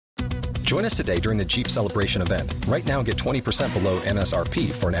Join us today during the Jeep Celebration event. Right now, get 20% below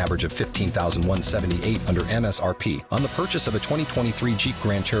MSRP for an average of $15,178 under MSRP on the purchase of a 2023 Jeep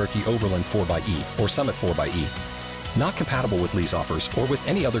Grand Cherokee Overland 4xE or Summit 4xE. Not compatible with lease offers or with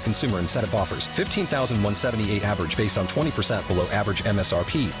any other consumer incentive offers. $15,178 average based on 20% below average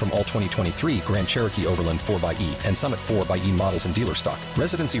MSRP from all 2023 Grand Cherokee Overland 4xE and Summit 4xE models in dealer stock.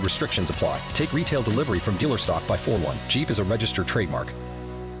 Residency restrictions apply. Take retail delivery from dealer stock by 4/1. Jeep is a registered trademark.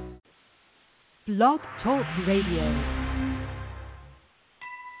 Blog Talk Radio.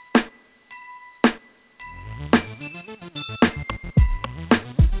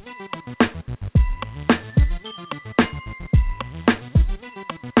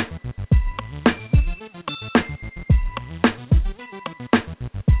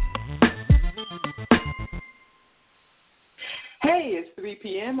 Hey, it's 3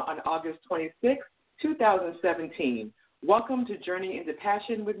 p.m. on August 26, 2017. Welcome to Journey into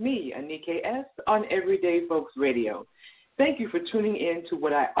Passion with me, Anike S., on Everyday Folks Radio. Thank you for tuning in to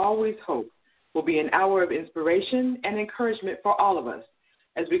what I always hope will be an hour of inspiration and encouragement for all of us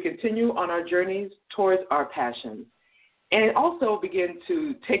as we continue on our journeys towards our passions and also begin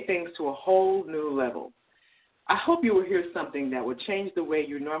to take things to a whole new level. I hope you will hear something that will change the way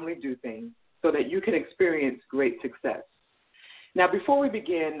you normally do things so that you can experience great success. Now, before we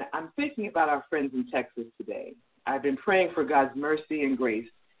begin, I'm thinking about our friends in Texas today. I've been praying for God's mercy and grace,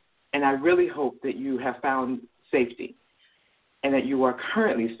 and I really hope that you have found safety and that you are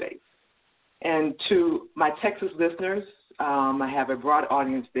currently safe. And to my Texas listeners, I have a broad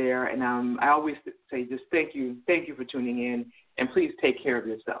audience there, and I always say just thank you for tuning in, and please take care of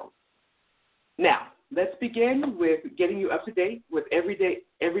yourselves. Now, let's begin with getting you up to date with Everyday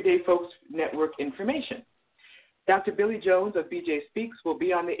Folks Network information. Dr. Billy Jones of BJ Speaks will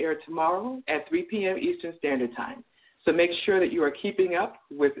be on the air tomorrow at 3 p.m. Eastern Standard Time. So make sure that you are keeping up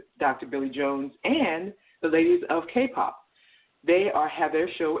with Dr. Billy Jones and the ladies of K-pop. They have their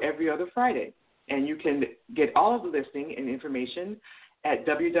show every other Friday, and you can get all of the listing and information at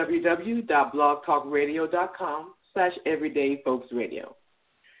www.blogtalkradio.com/everydayfolksradio.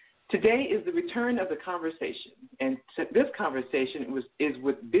 Today is the return of the conversation, and this conversation is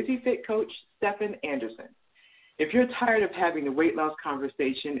with Busy Fit coach Stephan Anderson. If you're tired of having the weight loss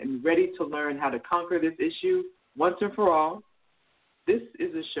conversation and ready to learn how to conquer this issue once and for all, this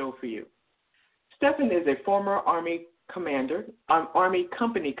is a show for you. Stephan is a former Army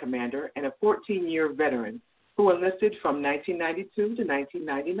company commander and a 14-year veteran who enlisted from 1992 to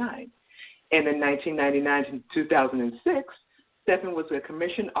 1999. And in 1999 to 2006, Stephan was a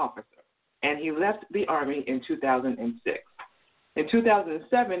commissioned officer, and he left the Army in 2006. In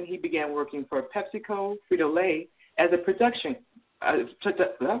 2007, he began working for PepsiCo Frito-Lay as a production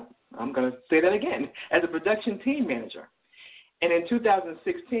team manager. And in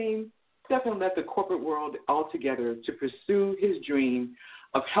 2016, Stephan left the corporate world altogether to pursue his dream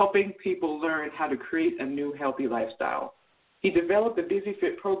of helping people learn how to create a new healthy lifestyle. He developed the Busy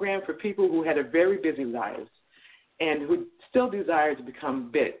Fit program for people who had a very busy lives and who still desire to become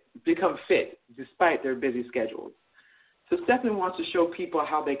fit despite their busy schedules. So Stephan wants to show people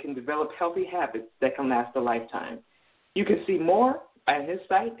how they can develop healthy habits that can last a lifetime. You can see more at his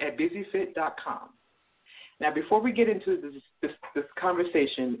site at busyfit.com. Now, before we get into this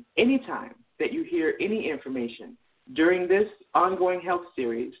conversation, anytime that you hear any information during this ongoing health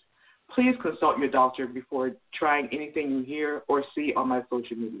series, please consult your doctor before trying anything you hear or see on my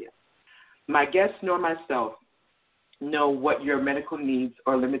social media. My guests nor myself know what your medical needs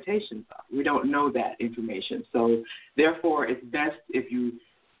or limitations are. We don't know that information. So therefore, it's best if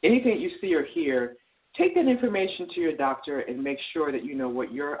anything you see or hear, take that information to your doctor and make sure that you know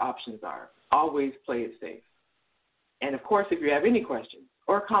what your options are. Always play it safe. And of course, if you have any questions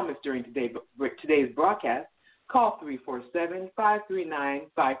or comments during today's broadcast, call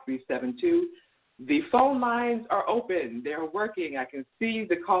 347-539-5372. The phone lines are open. They're working. I can see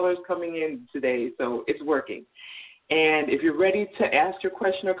the callers coming in today, so it's working. And if you're ready to ask your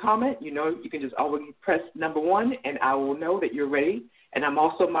question or comment, you can just always press number 1, and I will know that you're ready. And I'm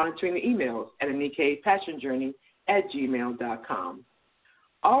also monitoring the emails at AnikePassionJourney@gmail.com.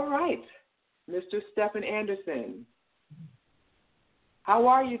 All right, Mr. Stephan Anderson, how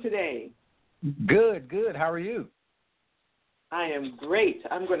are you today? Good. How are you? I am great.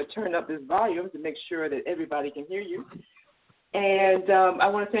 I'm going to turn up this volume to make sure that everybody can hear you. And I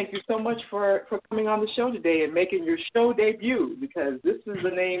want to thank you so much for coming on the show today and making your show debut, because this is the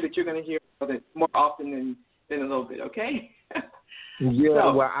name that you're going to hear more often than a little bit, okay?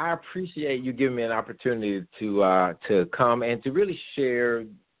 Yeah, well, I appreciate you giving me an opportunity to come and to really share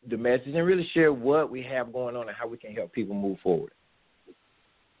the message and really share what we have going on and how we can help people move forward.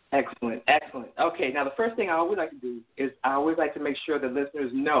 Excellent, excellent. Okay, now the first thing I always like to do is I always like to make sure the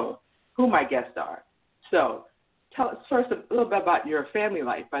listeners know who my guests are. So tell us first a little bit about your family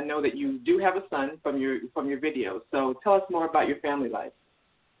life. I know that you do have a son from your videos, so tell us more about your family life.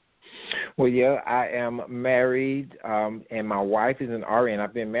 Well, yeah, I am married, and my wife is an RN.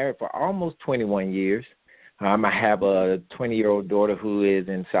 I've been married for almost 21 years. I have a 20-year-old daughter who is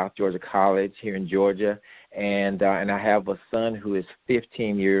in South Georgia College here in Georgia, and I have a son who is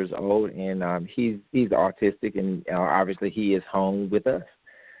 15 years old, and he's autistic, and obviously he is home with us.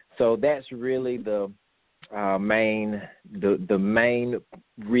 So that's really the main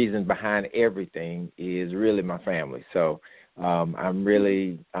reason behind everything is really my family. So I'm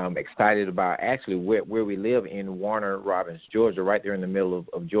really excited about actually where we live in Warner Robins, Georgia, right there in the middle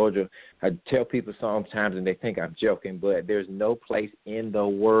of Georgia. I tell people sometimes, and they think I'm joking, but there's no place in the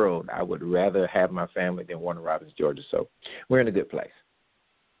world I would rather have my family than Warner Robins, Georgia. So we're in a good place.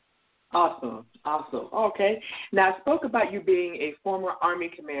 Awesome, awesome. Okay. Now, I spoke about you being a former Army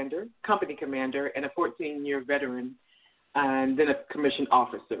commander, company commander, and a 14-year veteran, and then a commissioned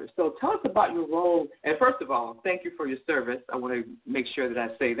officer. So tell us about your role. And first of all, thank you for your service. I want to make sure that I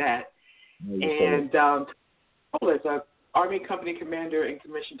say that. And as an Army company commander and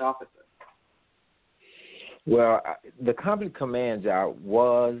commissioned officer. Well, the company command job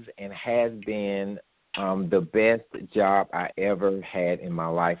was and has been the best job I ever had in my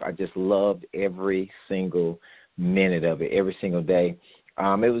life. I just loved every single minute of it, every single day.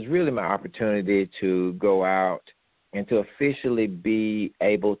 It was really my opportunity to go out and to officially be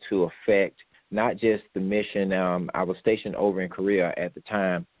able to affect not just the mission. I was stationed over in Korea at the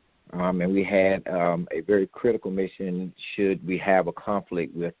time, and we had a very critical mission should we have a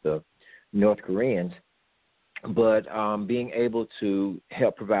conflict with the North Koreans. But being able to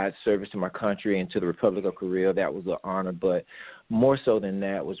help provide service to my country and to the Republic of Korea, that was an honor. But more so than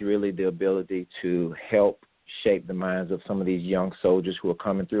that was really the ability to help shape the minds of some of these young soldiers who are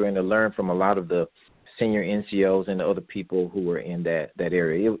coming through and to learn from a lot of the senior NCOs and the other people who were in that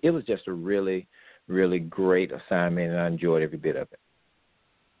area. It was just a really, really great assignment, and I enjoyed every bit of it.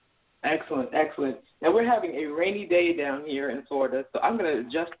 Excellent, excellent. Now, we're having a rainy day down here in Florida, so I'm going to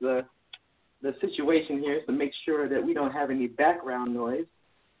adjust the situation here to make sure that we don't have any background noise.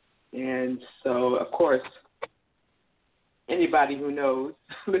 And so, of course, anybody who knows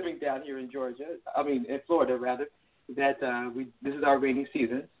living down here in in Florida rather, that this is our rainy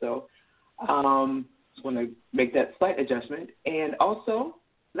season. So just want to make that slight adjustment. And also,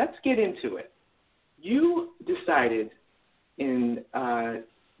 let's get into it. You decided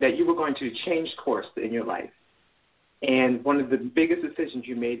that you were going to change course in your life. And one of the biggest decisions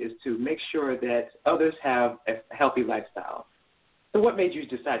you made is to make sure that others have a healthy lifestyle. So what made you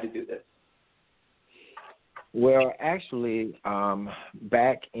decide to do this? Well, actually,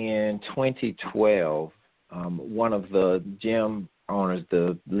 back in 2012, one of the gym owners,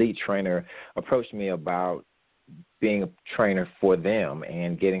 the lead trainer, approached me about being a trainer for them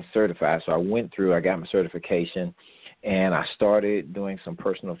and getting certified. So I got my certification, and I started doing some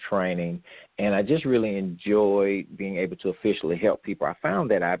personal training, and I just really enjoyed being able to officially help people. I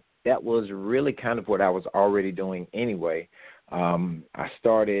found that that was really kind of what I was already doing anyway. I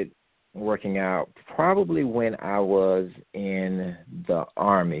started working out probably when I was in the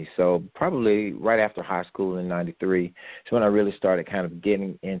Army, so probably right after high school in 93. So when I really started kind of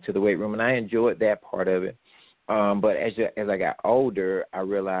getting into the weight room, and I enjoyed that part of it. But as I got older, I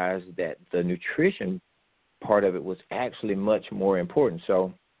realized that the nutrition part of it was actually much more important.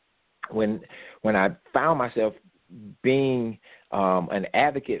 So when I found myself being an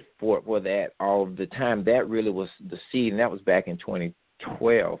advocate for that all the time, that really was the seed, and that was back in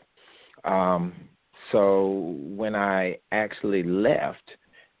 2012. So when I actually left,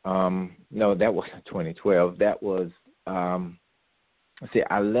 no, that wasn't 2012. That was,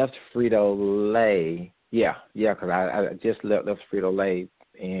 I left Frito-Lay. Yeah, because I just left Frito-Lay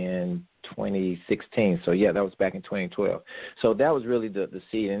in 2016. So, yeah, that was back in 2012. So that was really the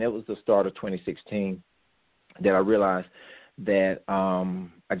seed, and it was the start of 2016 that I realized that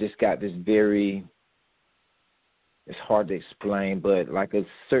I just got this it's hard to explain, but like a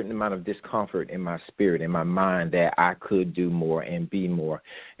certain amount of discomfort in my spirit, in my mind, that I could do more and be more,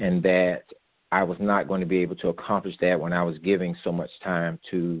 and that I was not going to be able to accomplish that when I was giving so much time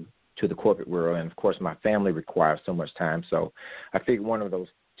to the corporate world. And, of course, my family requires so much time. So I figured one of those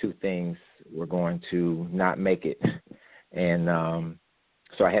two things were going to not make it. And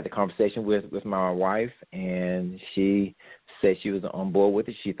so I had the conversation with my wife, and she said she was on board with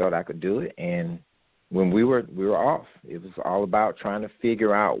it. She thought I could do it. And when we were off, it was all about trying to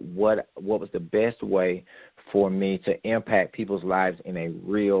figure out what was the best way for me to impact people's lives in a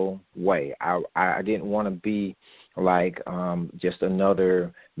real way. I didn't want to be like just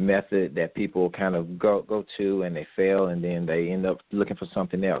another method that people kind of go to and they fail and then they end up looking for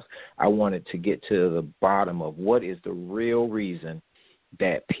something else. I wanted to get to the bottom of what is the real reason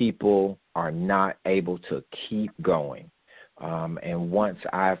that people are not able to keep going. And once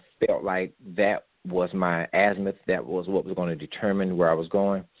I felt like that was my azimuth, that was what was going to determine where I was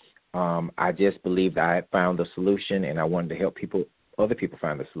going, I just believed I had found the solution, and I wanted to help other people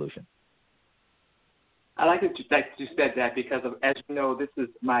find the solution. I like that you said that because, as you know, this is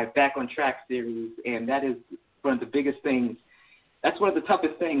my Back on Track series, and that is one of the biggest things. That's one of the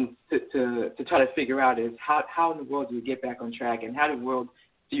toughest things to try to figure out is how in the world do you get back on track, and how in the world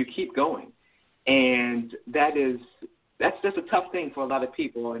do you keep going? And that's just a tough thing for a lot of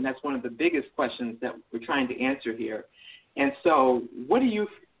people, and that's one of the biggest questions that we're trying to answer here. And so, what do you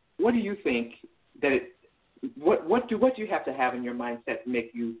think that what do you have to have in your mindset to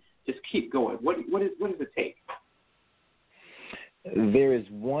make you just keep going? What does it take? There is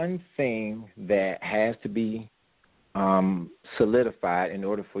one thing that has to be solidified in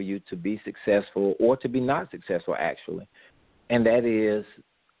order for you to be successful or to be not successful, actually, and that is,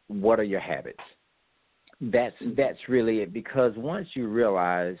 what are your habits? That's really it, because once you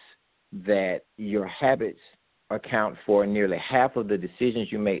realize that your habits account for nearly half of the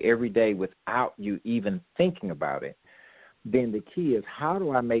decisions you make every day without you even thinking about it, then the key is, how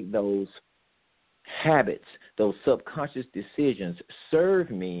do I make those habits, those subconscious decisions, serve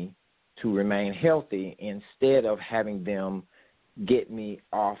me to remain healthy instead of having them get me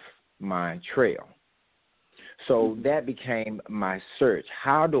off my trail? So that became my search.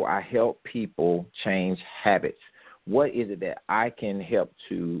 How do I help people change habits? What is it that I can help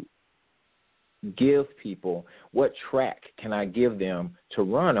to give people? What track can I give them to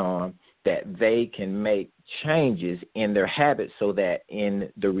run on that they can make changes in their habits so that in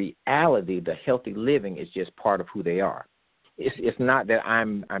the reality, the healthy living is just part of who they are? It's not that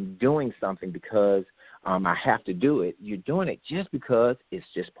I'm doing something because I have to do it. You're doing it just because it's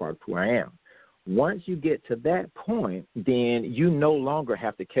just part of who I am. Once you get to that point, then you no longer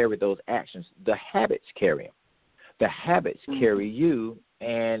have to carry those actions. The habits carry them. The habits carry you,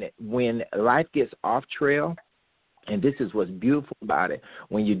 and when life gets off trail, and this is what's beautiful about it,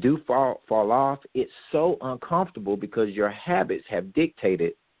 when you do fall off, it's so uncomfortable because your habits have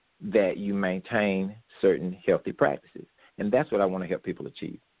dictated that you maintain certain healthy practices. And that's what I want to help people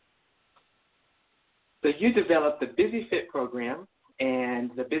achieve. So you developed the Busy Fit program and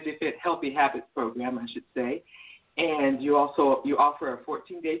the Busy Fit Healthy Habits program, I should say, and you offer a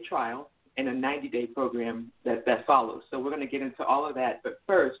 14-day trial and a 90-day program that follows. So we're going to get into all of that. But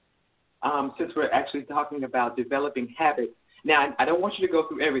first, since we're actually talking about developing habits, now I don't want you to go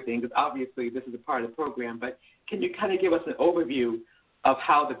through everything because obviously this is a part of the program, but can you kind of give us an overview of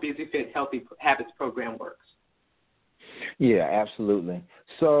how the Busy Fit Healthy Habits program works? Yeah, absolutely.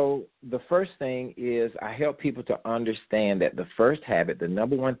 So the first thing is I help people to understand that the first habit, the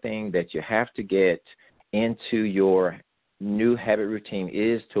number one thing that you have to get into your new habit routine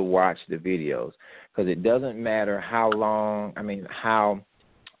is to watch the videos, because it doesn't matter how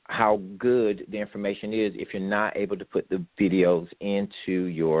good the information is if you're not able to put the videos into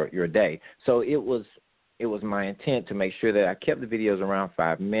your day. So it was my intent to make sure that I kept the videos around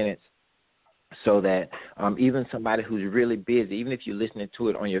 5 minutes, so that even somebody who's really busy, even if you're listening to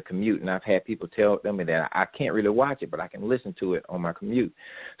it on your commute, and I've had people tell me that I can't really watch it, but I can listen to it on my commute.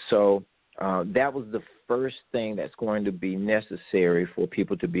 So that was the first thing that's going to be necessary for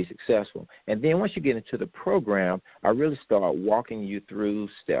people to be successful. And then once you get into the program, I really start walking you through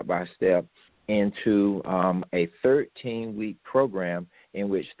step by step into a 13-week program in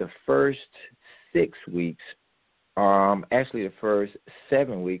which the first 6 weeks, actually the first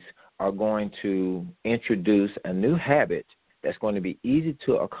 7 weeks, are going to introduce a new habit that's going to be easy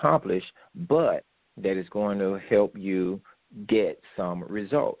to accomplish, but that is going to help you get some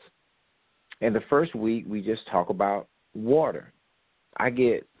results. In the first week, we just talk about water. I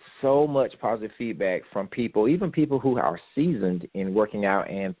get so much positive feedback from people, even people who are seasoned in working out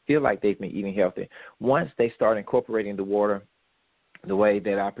and feel like they've been eating healthy. Once they start incorporating the water the way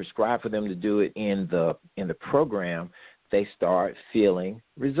that I prescribe for them to do it in the program, they start feeling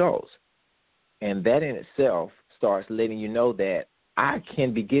results. And that in itself starts letting you know that I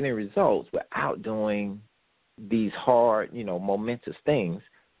can be getting results without doing these hard, momentous things.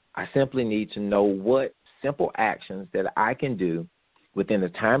 I simply need to know what simple actions that I can do within the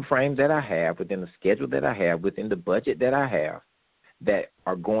time frame that I have, within the schedule that I have, within the budget that I have, that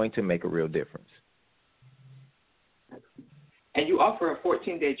are going to make a real difference. And you offer a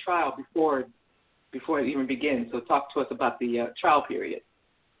 14-day trial before before it even begins. So talk to us about the trial period.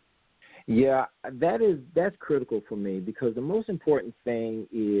 Yeah, that's critical for me, because the most important thing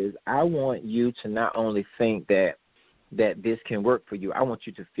is I want you to not only think that this can work for you, I want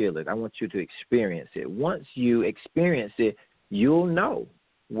you to feel it. I want you to experience it. Once you experience it, you'll know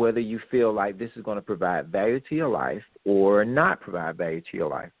whether you feel like this is going to provide value to your life or not provide value to your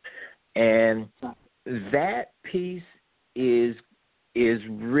life. And that piece is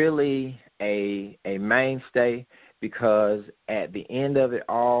really a mainstay, because at the end of it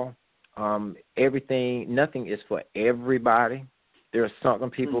all, nothing is for everybody. There are some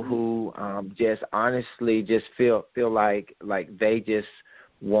people who just honestly just feel like they just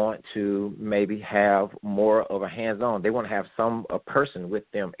want to maybe have more of a hands-on. They want to have a person with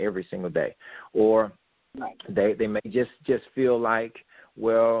them every single day, or they may just feel like,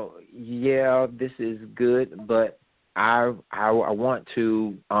 well, yeah, this is good, but I want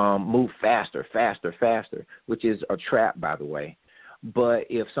to move faster, which is a trap, by the way. But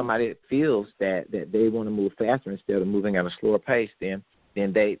if somebody feels that they want to move faster instead of moving at a slower pace, then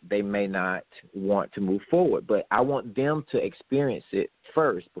they may not want to move forward. But I want them to experience it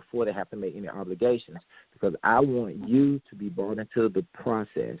first before they have to make any obligations, because I want you to be brought into the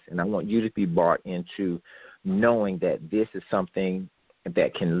process, and I want you to be brought into knowing that this is something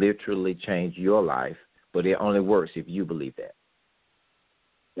that can literally change your life, but it only works if you believe that.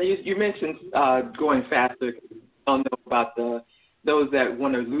 Now you mentioned going faster. I don't know about those that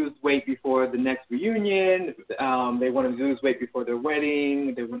want to lose weight before the next reunion. They want to lose weight before their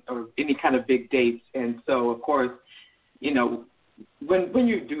wedding, or any kind of big dates. And so, of course, when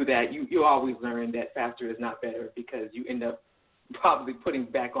you do that, you always learn that faster is not better, because you end up probably putting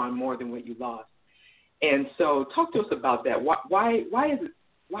back on more than what you lost. And so, talk to us about that. Why is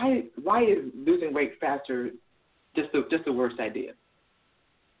losing weight faster just the worst idea?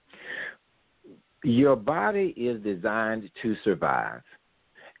 Your body is designed to survive,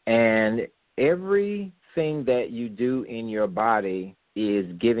 and everything that you do in your body is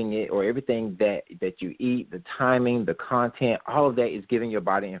giving it, or everything that you eat, the timing, the content, all of that is giving your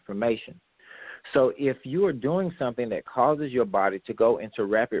body information. So if you are doing something that causes your body to go into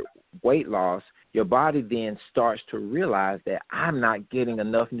rapid weight loss, your body then starts to realize that I'm not getting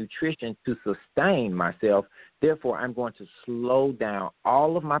enough nutrition to sustain myself. Therefore, I'm going to slow down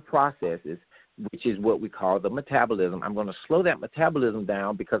all of my processes, which is what we call the metabolism. I'm going to slow that metabolism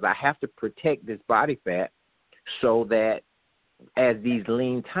down because I have to protect this body fat, so that as these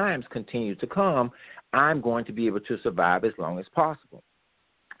lean times continue to come, I'm going to be able to survive as long as possible.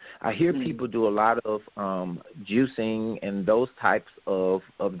 I hear people do a lot of juicing and those types of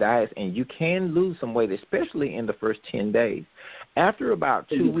diets, and you can lose some weight, especially in the first 10 days. After about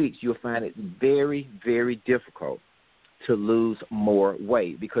 2 weeks, you'll find it very, very difficult to lose more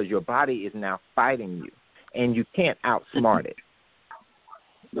weight, because your body is now fighting you, and you can't outsmart it.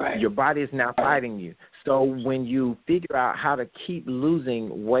 Right. Your body is now fighting you. So when you figure out how to keep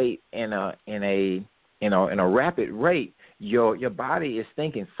losing weight in a rapid rate, your body is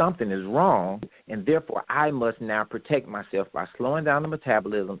thinking something is wrong, and therefore I must now protect myself by slowing down the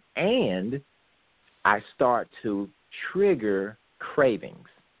metabolism, and I start to trigger cravings.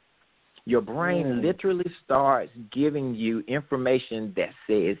 Your brain literally starts giving you information that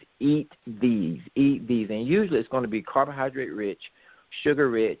says, eat these. And usually it's going to be carbohydrate-rich,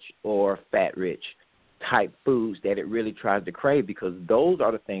 sugar-rich, or fat-rich type foods that it really tries to crave, because those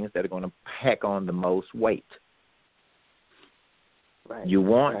are the things that are going to pack on the most weight. Right. You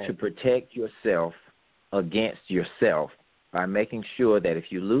want to protect yourself against yourself by making sure that if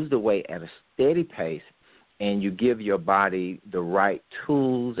you lose the weight at a steady pace, and you give your body the right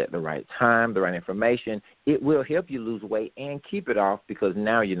tools at the right time, the right information, it will help you lose weight and keep it off, because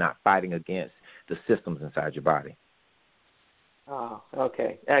now you're not fighting against the systems inside your body. Oh,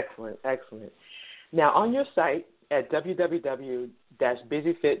 okay. Excellent. Now, on your site at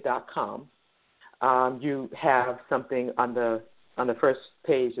www.busyfit.com, you have something on the first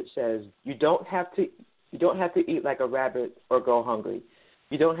page that says you don't have to eat like a rabbit or go hungry.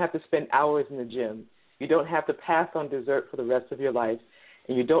 You don't have to spend hours in the gym. You don't have to pass on dessert for the rest of your life,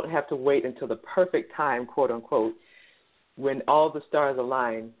 and you don't have to wait until the perfect time, quote unquote, when all the stars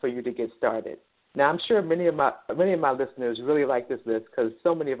align for you to get started. Now, I'm sure many of my listeners really like this list, because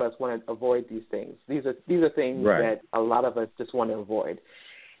so many of us want to avoid these things. These are things that a lot of us just want to avoid.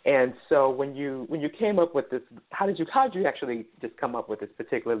 And so when you came up with this, how did you actually just come up with this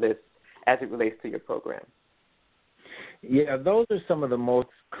particular list as it relates to your program? Yeah, those are some of the most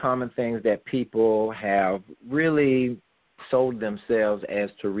common things that people have really sold themselves as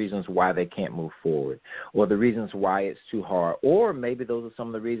to reasons why they can't move forward, or the reasons why it's too hard, or maybe those are some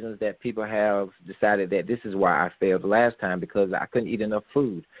of the reasons that people have decided that this is why I failed last time, because I couldn't eat enough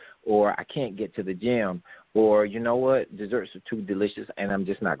food, or I can't get to the gym, or you know what, desserts are too delicious, and I'm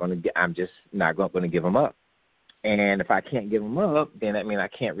just not going to give them up. And if I can't give them up, then that means I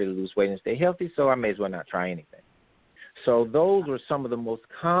can't really lose weight and stay healthy, so I may as well not try anything. So those were some of the most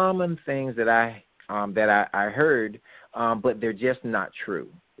common things that I heard, but they're just not true.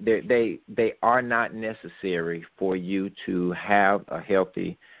 They are not necessary for you to have a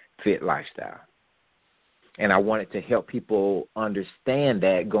healthy, fit lifestyle. And I wanted to help people understand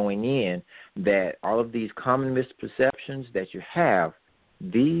that going in, that all of these common misperceptions that you have,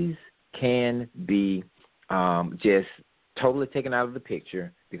 these can be just totally taken out of the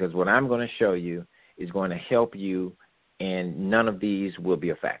picture, because what I'm going to show you is going to help you, and none of these will be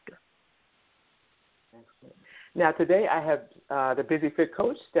a factor. Excellent. Now, today I have the Busy Fit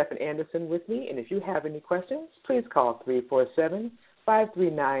coach, Stephan Anderson, with me, and if you have any questions, please call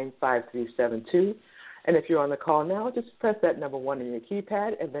 347-539-5372. And if you're on the call now, just press that number 1 on your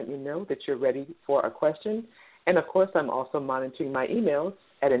keypad and let me know that you're ready for a question. And, of course, I'm also monitoring my emails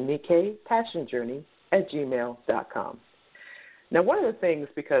at anikepassionjourney@gmail.com. Now, one of the things,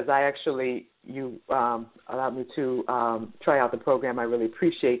 because you allowed me to try out the program, I really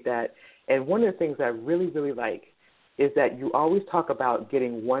appreciate that. And one of the things I really, really like is that you always talk about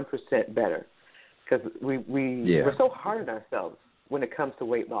getting 1% better, because we're so hard on ourselves when it comes to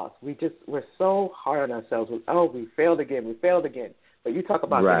weight loss. We're so hard on ourselves. We failed again. But you talk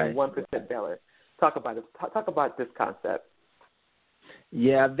about getting 1% better. Talk about it. Talk about this concept.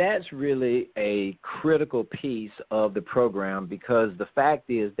 Yeah, that's really a critical piece of the program, because the fact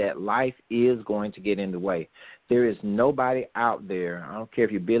is that life is going to get in the way. There is nobody out there, I don't care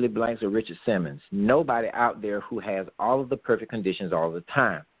if you're Billy Blanks or Richard Simmons, nobody out there who has all of the perfect conditions all the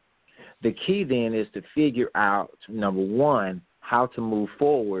time. The key then is to figure out, number one, how to move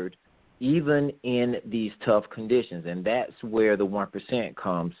forward even in these tough conditions, and that's where the 1%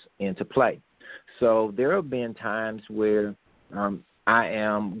 comes into play. So there have been times where I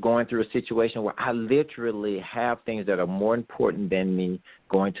am going through a situation where I literally have things that are more important than me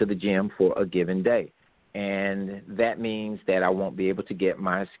going to the gym for a given day. And that means that I won't be able to get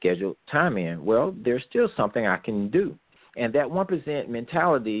my scheduled time in. Well, there's still something I can do. And that 1%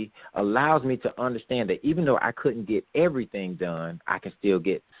 mentality allows me to understand that even though I couldn't get everything done, I can still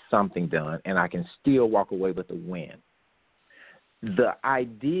get something done, and I can still walk away with a win. The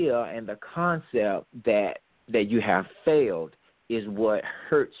idea and the concept that you have failed is what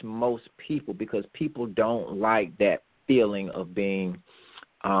hurts most people, because people don't like that feeling of being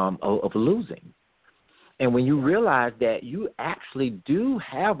of losing. And when you realize that you actually do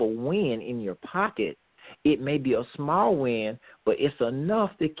have a win in your pocket, it may be a small win, but it's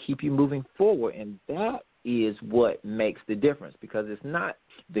enough to keep you moving forward, and that is what makes the difference, because it's not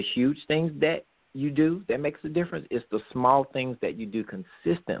the huge things that you do that makes the difference. It's the small things that you do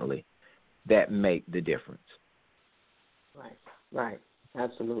consistently that make the difference. Right.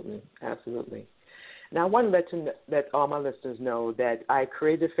 Absolutely. Now, I want to let all my listeners know that I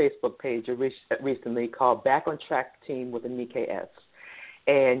created a Facebook page recently called Back on Track Team with Anike S.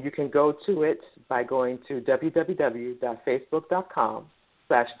 And you can go to it by going to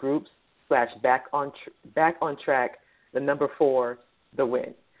www.facebook.com/groups/back on track 4 the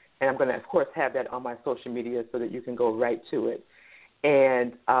win. And I'm going to, of course, have that on my social media so that you can go right to it.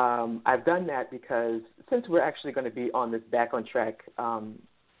 And I've done that because since we're actually going to be on this Back on Track on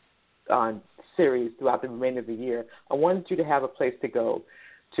series throughout the remainder of the year, I wanted you to have a place to go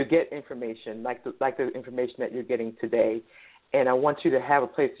to get information, like the information that you're getting today. And I want you to have a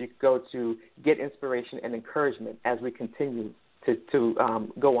place you can go to get inspiration and encouragement as we continue to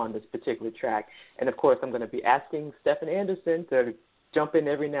go on this particular track. And, of course, I'm going to be asking Stephan Anderson to jump in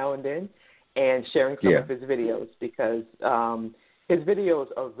every now and then and sharing some of his videos, because his videos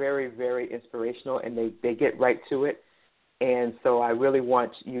are very, very inspirational, and they get right to it. And so I really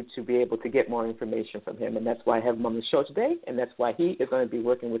want you to be able to get more information from him, and that's why I have him on the show today, and that's why he is going to be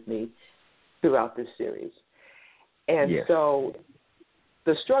working with me throughout this series. And so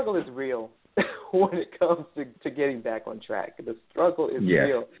the struggle is real when it comes to getting back on track. The struggle is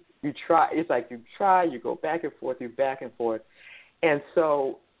real. You try. It's like you try, you go back and forth, And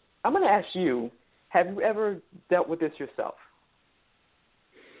so I'm going to ask you, have you ever dealt with this yourself?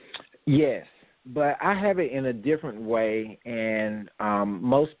 Yes, but I have it in a different way, and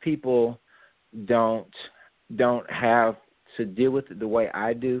most people don't have to deal with it the way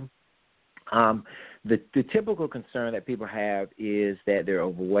I do. The typical concern that people have is that they're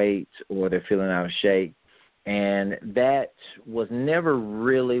overweight or they're feeling out of shape, And that was never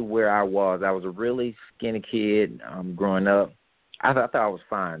really where I was. I was a really skinny kid growing up. I thought I was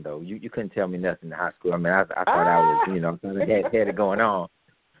fine, though. You couldn't tell me nothing in high school. I mean, I thought I was, kind of had it going on.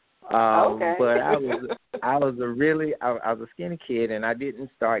 Okay. But I was a skinny kid, and I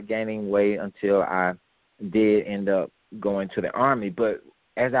didn't start gaining weight until I did end up going to the Army. But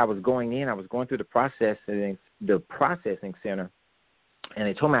as I was going in, I was going through the processing center, and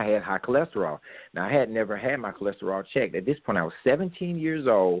they told me I had high cholesterol. Now, I had never had my cholesterol checked. At this point, I was 17 years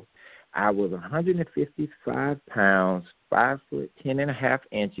old. I was 155 pounds, 5 foot 10.5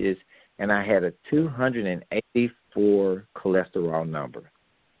 inches, and I had a 284 cholesterol number.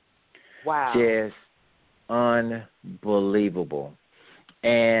 Wow. Just unbelievable.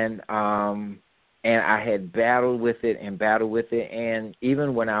 And I had battled with it, and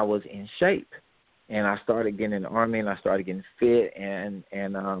even when I was in shape, and I started getting in the Army, and I started getting fit, and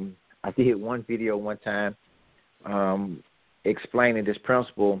I did one video one time explaining this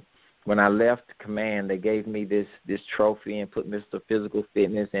principle. When I left command, they gave me this trophy and put Mr. Physical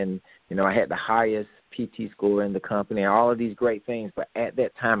Fitness, and I had the highest PT score in the company, and all of these great things. But at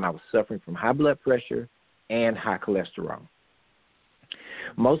that time, I was suffering from high blood pressure and high cholesterol.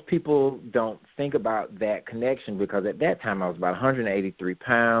 Most people don't think about that connection because at that time I was about 183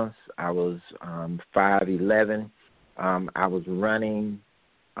 pounds. I was 5'11". I was running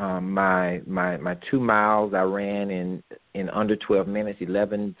my 2 miles. I ran in under 12 minutes,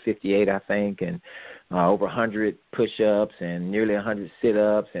 11:58 I think, and over 100 push-ups and nearly 100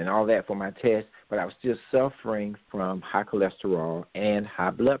 sit-ups and all that for my test. But I was still suffering from high cholesterol and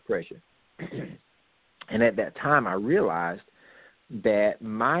high blood pressure. And at that time I realized that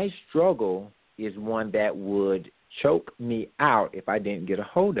my struggle is one that would choke me out if I didn't get a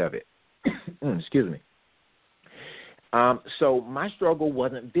hold of it. Excuse me. So my struggle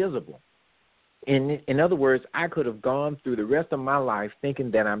wasn't visible. In other words, I could have gone through the rest of my life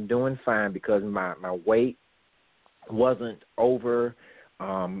thinking that I'm doing fine because my weight wasn't over,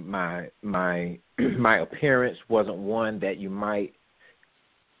 my appearance wasn't one that you might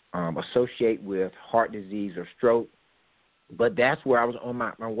associate with heart disease or stroke. But that's where I was on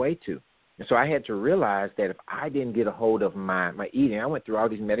my way to. And so I had to realize that if I didn't get a hold of my eating, I went through all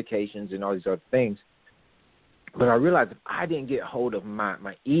these medications and all these other things, but I realized if I didn't get a hold of my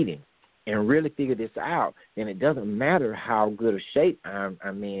eating and really figure this out, then it doesn't matter how good a shape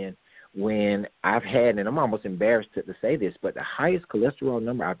I'm in when I've had, and I'm almost embarrassed to say this, but the highest cholesterol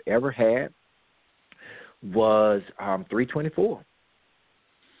number I've ever had was 324.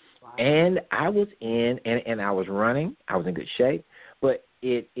 And I was and I was running. I was in good shape, but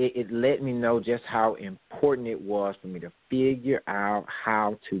it let me know just how important it was for me to figure out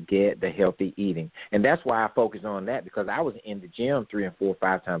how to get the healthy eating. And that's why I focused on that, because I was in the gym 3 and 4 or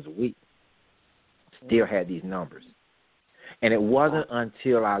 5 times a week, still had these numbers. And it wasn't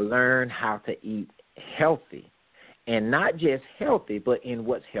until I learned how to eat healthy, and not just healthy, but in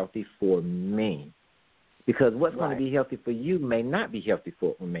what's healthy for me. Because what's going to be healthy for you may not be healthy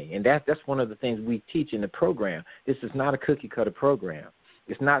for me. And that's one of the things we teach in the program. This is not a cookie-cutter program.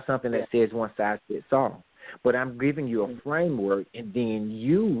 It's not something that says one size fits all. But I'm giving you a framework, and then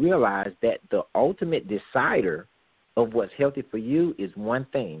you realize that the ultimate decider of what's healthy for you is one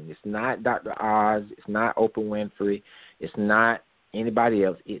thing. It's not Dr. Oz. It's not Oprah Winfrey. It's not anybody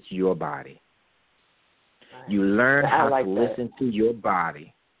else. It's your body. You learn how to listen to your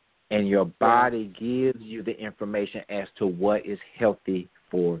body. And your body gives you the information as to what is healthy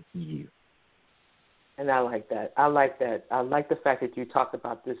for you. And I like that. I like the fact that you talked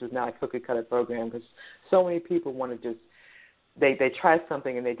about this is not a cookie-cutter program, because so many people want to just they try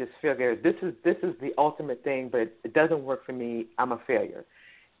something and they just figure this is the ultimate thing, but it doesn't work for me. I'm a failure.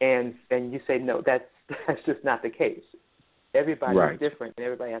 And you say no, that's just not the case. Everybody is different, and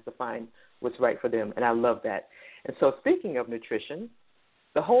everybody has to find what's right for them. And I love that. And so, speaking of nutrition,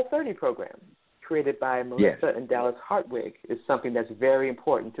 the Whole30 program, created by Melissa and Dallas Hartwig, is something that's very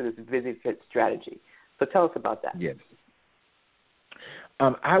important to this VisiFit strategy. So tell us about that. Yes.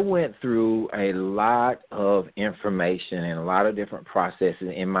 I went through a lot of information and a lot of different processes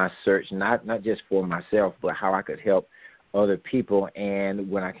in my search, not just for myself, but how I could help other people. And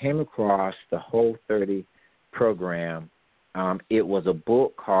when I came across the Whole30 program, it was a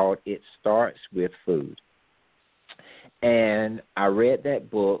book called It Starts With Food. And I read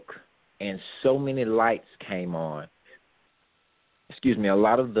that book, and so many lights came on. A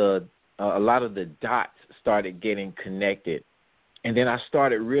lot of the dots started getting connected, and then I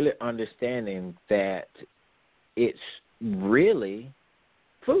started really understanding that it's really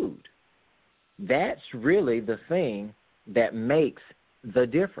food. That's really the thing that makes the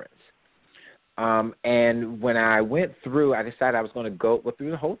difference. And when I went through, I decided I was going to go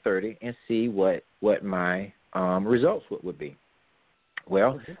through the whole 30 and see what my results would be.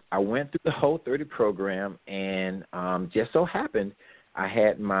 Well, I went through the whole 30 program, and just so happened I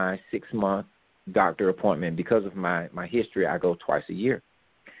had my 6-month doctor appointment. Because of my history, I go twice a year.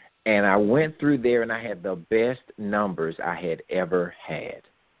 And I went through there, and I had the best numbers I had ever had.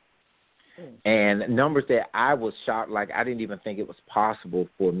 And numbers that I was shocked, like I didn't even think it was possible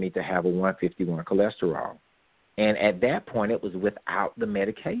for me to have a 151 cholesterol. And at that point, it was without the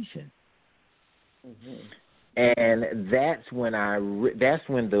medication. And that's when that's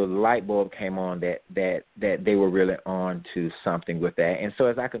when the light bulb came on that they were really on to something with that. And so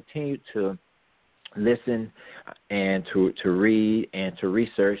as I continued to listen and to read and to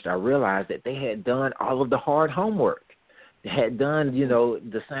research, I realized that they had done all of the hard homework. They had done,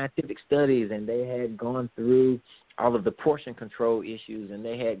 the scientific studies, and they had gone through all of the portion control issues, and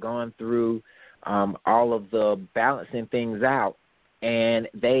they had gone through all of the balancing things out. And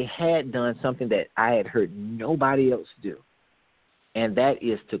they had done something that I had heard nobody else do, and that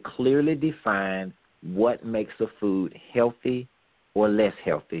is to clearly define what makes a food healthy or less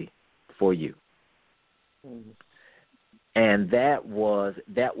healthy for you. And that was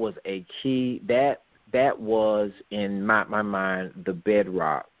a key. That was, in my mind, the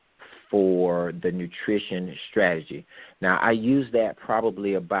bedrock for the nutrition strategy. Now, I use that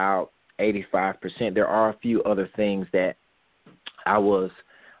probably about 85%. There are a few other things that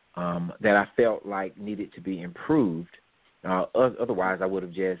that I felt like needed to be improved. Otherwise, I would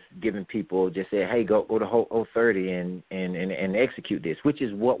have just given people, just said, hey, go to whole 30 and execute this, which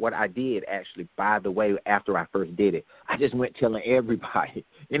is what I did, actually, by the way, after I first did it. I just went telling everybody,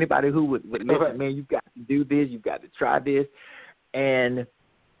 anybody who would listen, man, you've got to do this, you've got to try this. And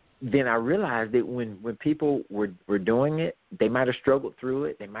then I realized that when people were doing it, they might have struggled through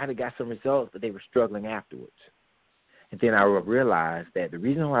it, they might have got some results, but they were struggling afterwards. And then I realized that the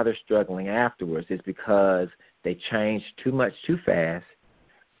reason why they're struggling afterwards is because they changed too much too fast,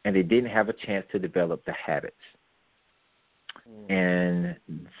 and they didn't have a chance to develop the habits. And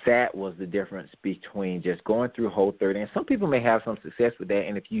that was the difference between just going through Whole 30. And some people may have some success with that,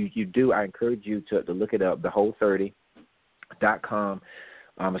 and if you do, I encourage you to look it up, thewhole30.com.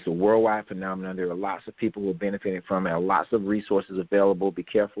 It's a worldwide phenomenon. There are lots of people who are benefiting from it, lots of resources available. Be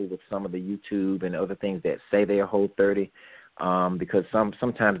careful with some of the YouTube and other things that say they are Whole 30 because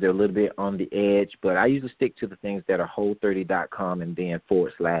sometimes they're a little bit on the edge. But I usually stick to the things that are whole30.com and then /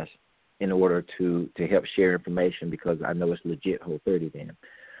 in order to help share information because I know it's legit Whole 30 then.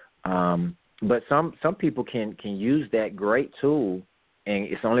 But some people can use that great tool. And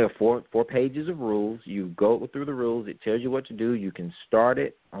it's only 4 pages of rules. You go through the rules. It tells you what to do. You can start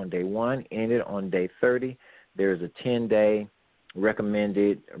it on day 1, end it on day 30. There's a 10-day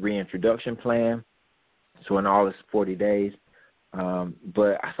recommended reintroduction plan. So in all, it's 40 days.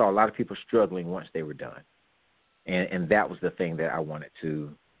 But I saw a lot of people struggling once they were done. And that was the thing that I wanted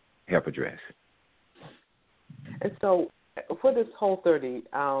to help address. And so for this Whole 30,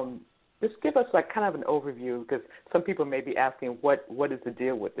 just give us like kind of an overview because some people may be asking what is the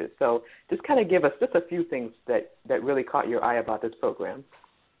deal with this. So just kind of give us just a few things that really caught your eye about this program.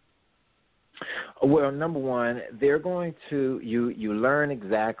 Well, number one, they're going to you learn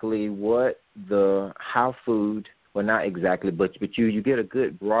exactly how food, well, not exactly, but you get a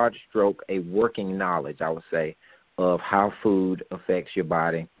good broad stroke, a working knowledge, I would say, of how food affects your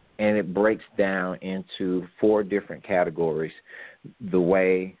body. And it breaks down into 4 different categories, the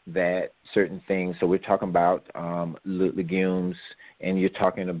way that certain things, so we're talking about legumes, and you're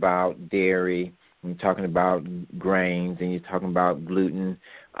talking about dairy, and you're talking about grains, and you're talking about gluten,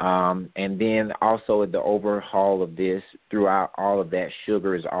 and then also the overhaul of this, throughout all of that,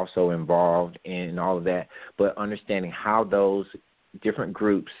 sugar is also involved in all of that, but understanding how those different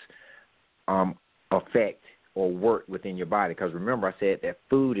groups affect or work within your body. Because remember, I said that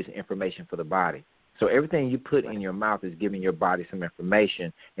food is information for the body. So everything you put in your mouth is giving your body some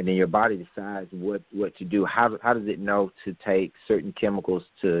information, and then your body decides what to do. How does it know to take certain chemicals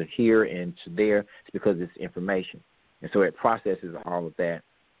to here and to there? It's because it's information. And so it processes all of that.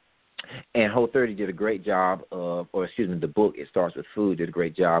 And Whole 30 did a great job of, the book, It Starts With Food, did a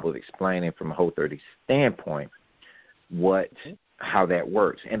great job of explaining from a Whole 30 standpoint how that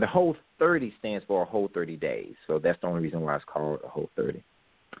works. And the Whole 30 stands for a whole 30 days. So that's the only reason why it's called a Whole 30.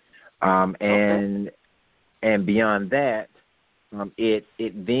 And beyond that, it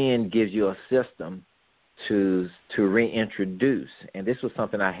then gives you a system to reintroduce. And this was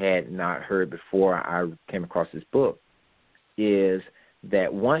something I had not heard before I came across this book, is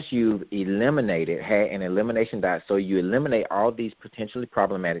that once you've had an elimination diet, so you eliminate all these potentially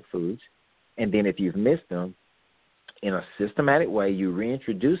problematic foods, And then if you've missed them, in a systematic way, you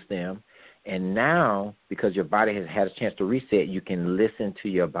reintroduce them. And now, because your body has had a chance to reset, you can listen to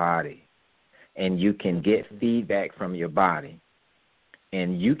your body. And you can get feedback from your body.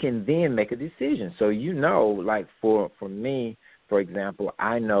 And you can then make a decision. So you know, like for me, for example,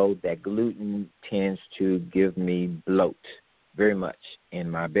 I know that gluten tends to give me bloat very much in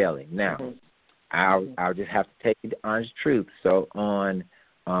my belly. Now, I'll just have to take the honest truth. So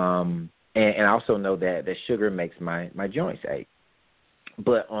and I also know that sugar makes my joints ache.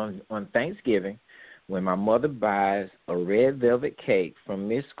 But on Thanksgiving, when my mother buys a red velvet cake from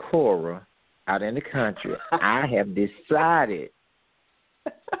Miss Cora out in the country, I have decided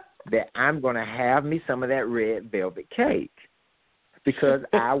that I'm going to have me some of that red velvet cake because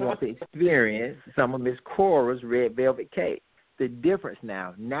I want to experience some of Miss Cora's red velvet cake. The difference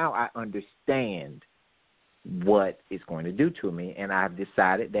now I understand what it's going to do to me, and I've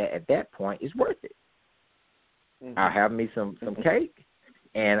decided that at that point it's worth it. I'll have me some cake,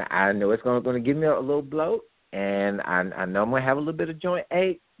 and I know it's going to give me a little bloat, and I know I'm going to have a little bit of joint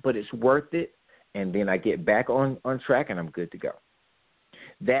ache, but it's worth it, and then I get back on track, and I'm good to go.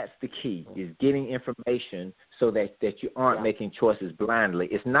 That's the key, is getting information so that you aren't making choices blindly.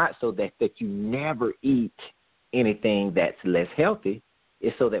 It's not so that you never eat anything that's less healthy.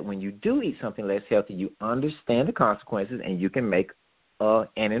 It's so that when you do eat something less healthy, you understand the consequences and you can make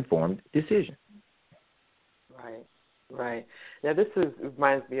an informed decision. Right. Now, this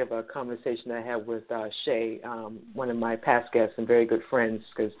reminds me of a conversation I had with Shay, one of my past guests and very good friends,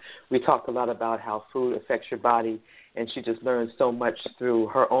 because we talked a lot about how food affects your body, and she just learned so much through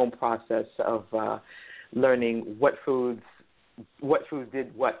her own process of learning what foods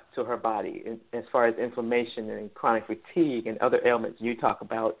did what to her body as far as inflammation and chronic fatigue and other ailments you talk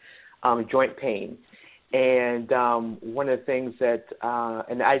about, joint pain. And one of the things that,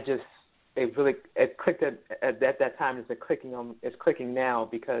 and I just, it clicked at that time. It's clicking now,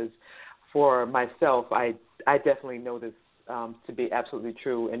 because for myself, I definitely know this to be absolutely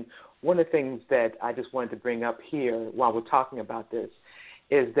true. And one of the things that I just wanted to bring up here while we're talking about this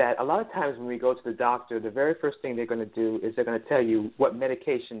is that a lot of times when we go to the doctor, the very first thing they're going to do is they're going to tell you what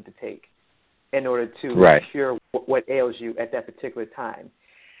medication to take in order to cure what ails you at that particular time.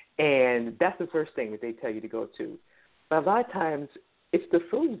 And that's the first thing that they tell you to go to. But a lot of times, it's the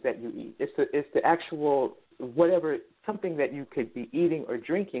foods that you eat. It's the actual whatever, something that you could be eating or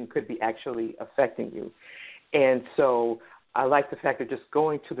drinking could be actually affecting you. And so I like the fact that just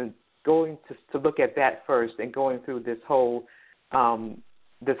going to look at that first and going through this whole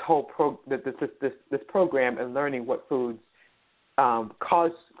program and learning what foods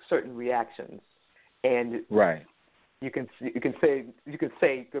cause certain reactions. And you can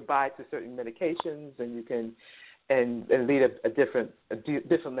say goodbye to certain medications, and you can and lead a different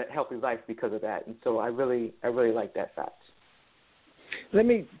healthy life because of that. And so I really like that fact.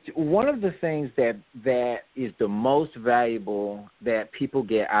 One of the things that is the most valuable that people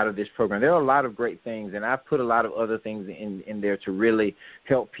get out of this program, there are a lot of great things, and I've put a lot of other things in there to really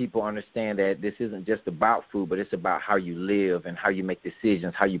help people understand that this isn't just about food, but it's about how you live and how you make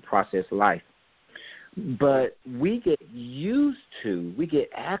decisions, how you process life. But we get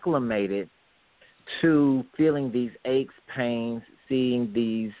acclimated to feeling these aches, pains, seeing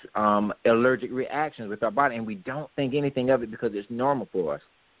these allergic reactions with our body, and we don't think anything of it because it's normal for us.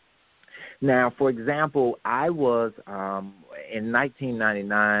 Now, for example, I was, in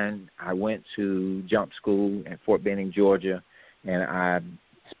 1999, I went to jump school at Fort Benning, Georgia, and I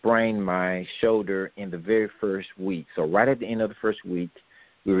sprained my shoulder in the very first week. So right at the end of the first week,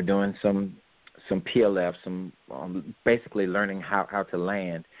 we were doing some PLF, basically learning how to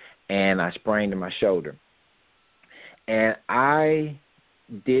land, and I sprained my shoulder. And I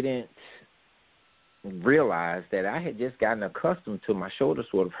didn't realize that I had just gotten accustomed to my shoulder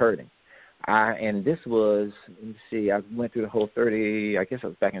sort of hurting. And this was, I went through the whole 30, I guess it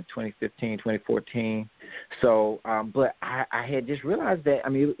was back in 2015, 2014. So, but I had just realized that,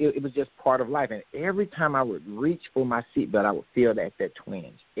 it was just part of life. And every time I would reach for my seatbelt, I would feel that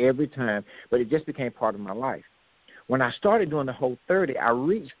twinge every time. But it just became part of my life. When I started doing the whole 30, I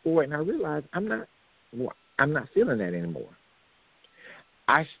reached for it and I realized I'm not feeling that anymore.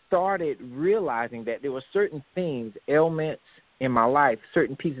 I started realizing that there were certain things, ailments in my life,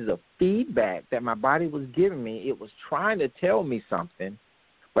 certain pieces of feedback that my body was giving me. It was trying to tell me something,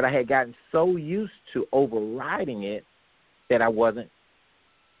 but I had gotten so used to overriding it that I wasn't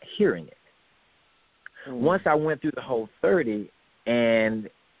hearing it. Once I went through the whole 30 and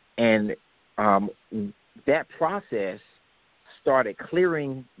that process started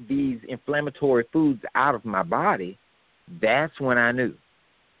clearing these inflammatory foods out of my body, that's when I knew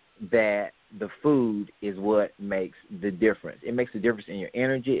that the food is what makes the difference. It makes a difference in your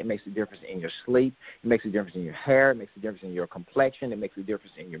energy. It makes a difference in your sleep. It makes a difference in your hair. It makes a difference in your complexion. It makes a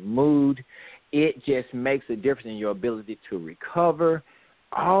difference in your mood. It just makes a difference in your ability to recover.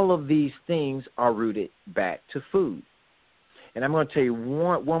 All of these things are rooted back to food. And I'm going to tell you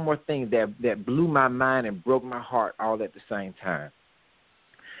one more thing that blew my mind and broke my heart all at the same time.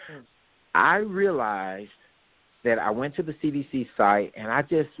 I realized that I went to the CDC site and I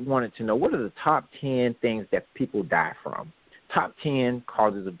just wanted to know what are the top 10 things that people die from, top 10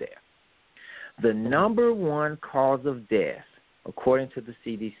 causes of death. The number one cause of death, according to the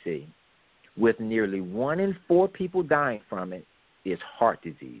CDC, with nearly 1 in 4 people dying from it, is heart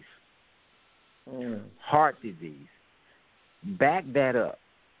disease. Heart disease. Back that up.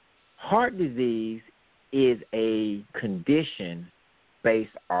 Heart disease is a condition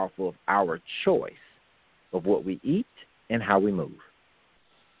based off of our choice of what we eat and how we move.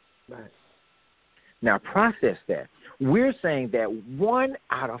 Right. Now process that. We're saying that 1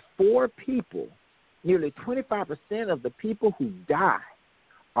 out of 4 people, nearly 25% of the people who die,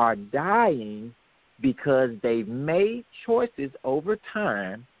 are dying because they've made choices over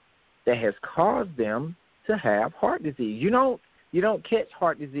time that has caused them to have heart disease. You don't catch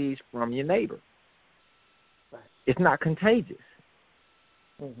heart disease from your neighbor. Right. It's not contagious.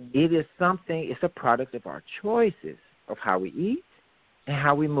 Mm-hmm. It is something, it's a product of our choices of how we eat and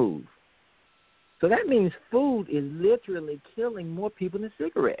how we move. So that means food is literally killing more people than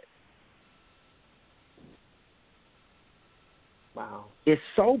cigarettes. Wow. It's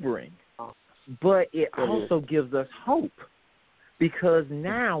sobering, but it also gives us hope because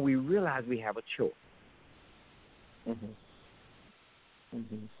now we realize we have a choice. Mm-hmm.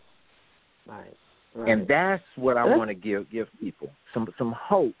 Mm-hmm. Right. Right. And that's what I want to give people, some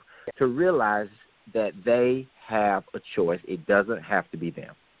hope to realize that they have a choice. It doesn't have to be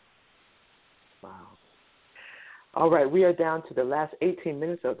them. Wow. All right, we are down to the last 18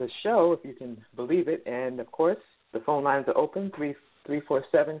 minutes of the show, if you can believe it. And, of course, the phone lines are open,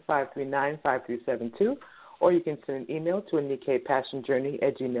 347-539-5372, or you can send an email to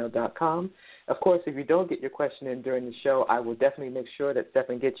AnikePassionJourney@gmail.com. Of course, if you don't get your question in during the show, I will definitely make sure that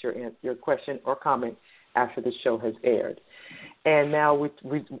Stephan gets your question or comment after the show has aired. And now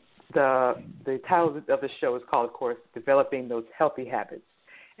the title of the show is called, of course, Developing Those Healthy Habits.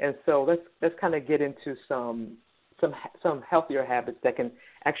 And so let's kind of get into some healthier habits that can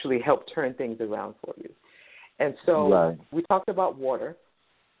actually help turn things around for you. And so we talked about water.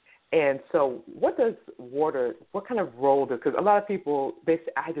 And so what kind of role because a lot of people, they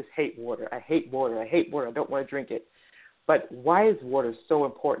say, I just hate water. I hate water. I hate water. I don't want to drink it. But why is water so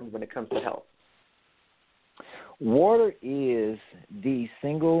important when it comes to health? Water is the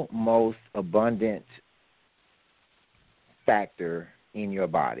single most abundant factor in your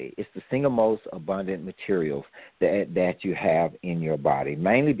body. It's the single most abundant materials that you have in your body,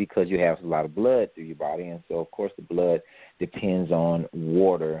 mainly because you have a lot of blood through your body. And so, of course, the blood depends on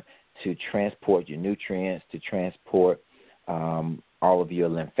water to transport your nutrients, to transport all of your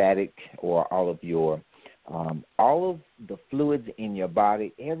lymphatic or all of the fluids in your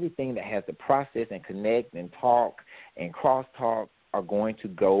body, everything that has to process and connect and talk and crosstalk are going to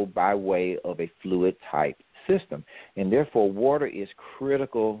go by way of a fluid type system. And therefore, water is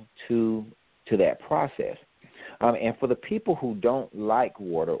critical to that process. And for the people who don't like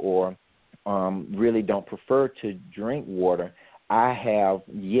water or really don't prefer to drink water, I have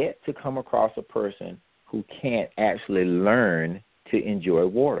yet to come across a person who can't actually learn to enjoy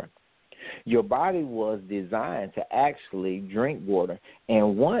water. Your body was designed to actually drink water,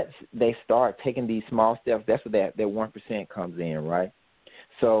 and once they start taking these small steps, that's where that 1% comes in, right?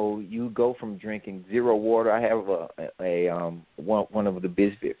 So you go from drinking zero water. I have one of the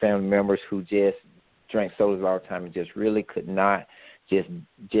BizFit family members who just drank sodas all the time and just really could not, just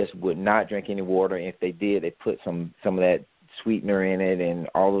would not drink any water. And if they did, they put some of that sweetener in it and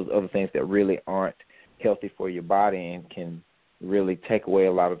all those other things that really aren't healthy for your body and can really take away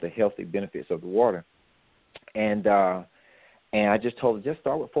a lot of the healthy benefits of the water. And I just told her, just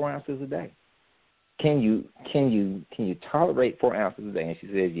start with 4 ounces a day. Can you tolerate 4 ounces a day? And she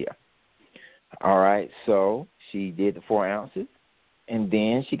said, yeah. All right, so she did the 4 ounces, and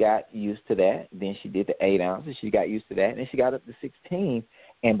then she got used to that. Then she did the 8 ounces. She got used to that, and then she got up to 16.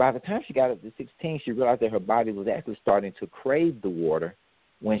 And by the time she got up to 16, she realized that her body was actually starting to crave the water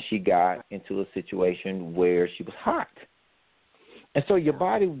when she got into a situation where she was hot. And so your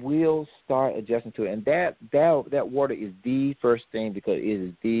body will start adjusting to it. And that water is the first thing because it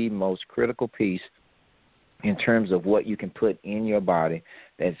is the most critical piece in terms of what you can put in your body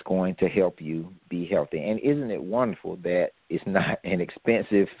that's going to help you be healthy. And isn't it wonderful that it's not an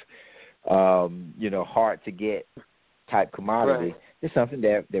expensive hard to get type commodity. Right. It's something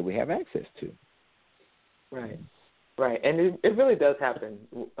that we have access to. Right. Right, and it really does happen.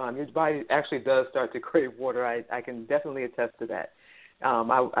 Your body actually does start to crave water. I can definitely attest to that.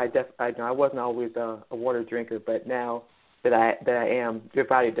 I wasn't always a water drinker, but now that I am, your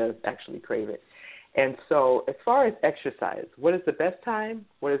body does actually crave it. And so, as far as exercise, what is the best time?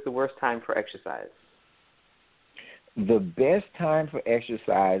 What is the worst time for exercise? The best time for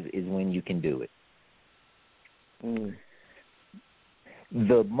exercise is when you can do it.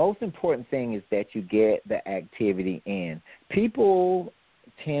 The most important thing is that you get the activity in. People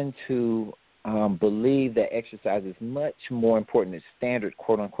tend to believe that exercise is much more important. That standard,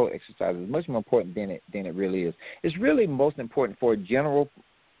 quote unquote, exercise is much more important than it really is. It's really most important for general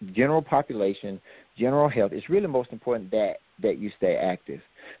population, general health. It's really most important that you stay active.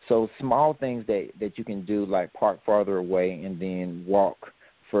 So small things that you can do, like park farther away and then walk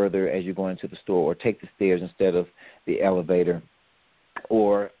further as you go into the store, or take the stairs instead of the elevator,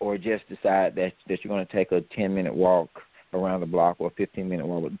 or just decide that you're going to take a 10-minute walk around the block or a 15-minute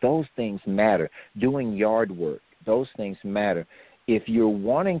walk. Those things matter. Doing yard work, those things matter. If you're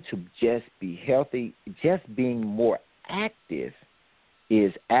wanting to just be healthy, just being more active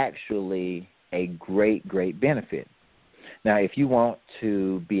is actually a great, great benefit. Now, if you want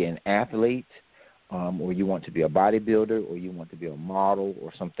to be an athlete, or you want to be a bodybuilder, or you want to be a model,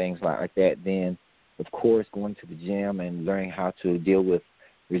 or some things like that, then, of course, going to the gym and learning how to deal with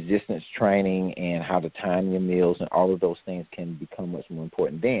resistance training and how to time your meals and all of those things can become much more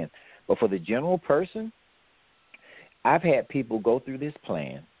important then. But for the general person, I've had people go through this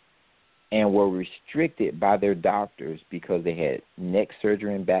plan and were restricted by their doctors because they had neck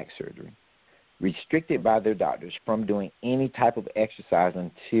surgery and back surgery, restricted by their doctors from doing any type of exercise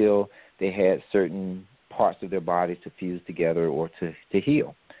until they had certain parts of their bodies to fuse together or to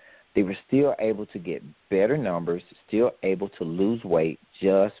heal. They were still able to get better numbers, still able to lose weight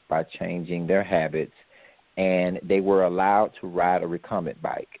just by changing their habits, and they were allowed to ride a recumbent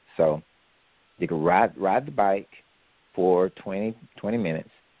bike. So they could ride the bike for 20 minutes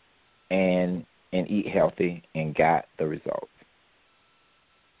and eat healthy and got the results.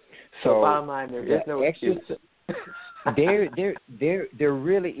 So bottom line, there is no excuse. There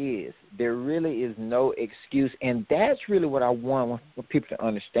really is. There really is no excuse, and that's really what I want for people to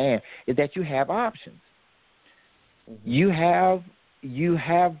understand, is that you have options. Mm-hmm. You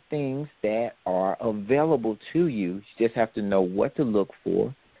have things that are available to you. You just have to know what to look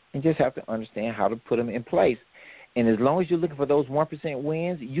for, and just have to understand how to put them in place. And as long as you're looking for those 1%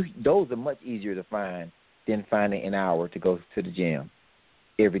 wins, those are much easier to find than finding an hour to go to the gym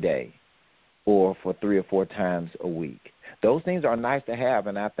every day, or for 3 or 4 times a week. Those things are nice to have,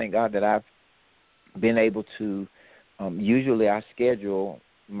 and I thank God that I've been able to, usually my scheduled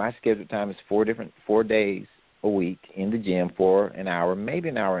time is 4 days a week in the gym for an hour, maybe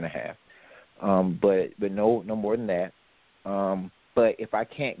an hour and a half, but no more than that. But if I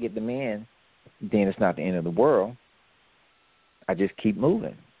can't get them in, then it's not the end of the world. I just keep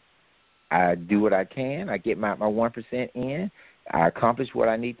moving. I do what I can. I get my 1% in. I accomplish what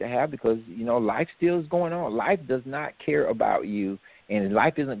I need to have because, life still is going on. Life does not care about you, and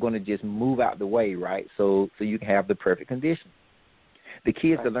life isn't going to just move out the way, right, so you can have the perfect conditions. The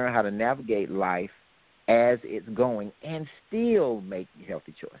key is to learn how to navigate life as it's going and still make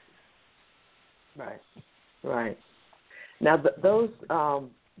healthy choices. Right. Now, those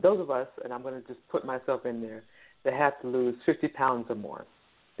of us, and I'm going to just put myself in there, that have to lose 50 pounds or more,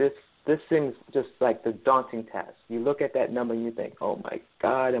 this seems just like the daunting task. You look at that number and you think, "Oh my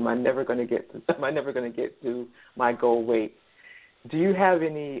God, am I never going to get to my goal weight?" Do you have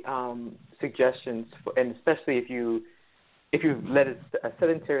any suggestions and especially if you've led a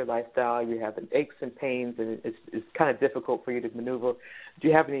sedentary lifestyle, you have aches and pains, and it's kind of difficult for you to maneuver. Do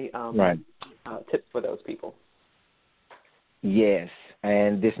you have any tips for those people? Yes,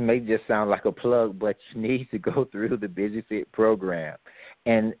 and this may just sound like a plug, but you need to go through the Busy Fit program.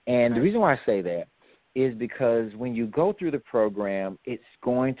 And the reason why I say that is because when you go through the program, it's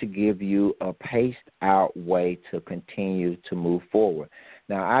going to give you a paced-out way to continue to move forward.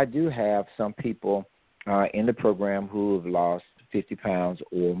 Now, I do have some people in the program who have lost 50 pounds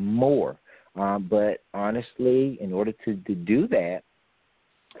or more, but honestly, in order to do that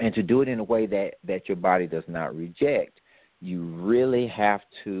and to do it in a way that your body does not reject, you really have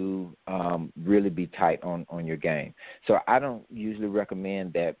to really be tight on your game. So I don't usually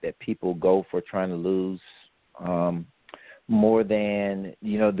recommend that people go for trying to lose more than,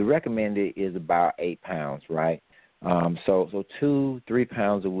 the recommended is about 8 pounds, right? So 2-3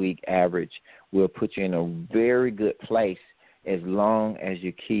 pounds a week average will put you in a very good place as long as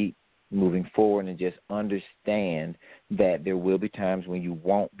you keep moving forward, and just understand that there will be times when you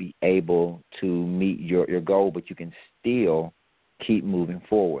won't be able to meet your goal, but you can still keep moving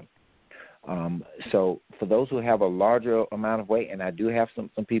forward. So for those who have a larger amount of weight, and I do have some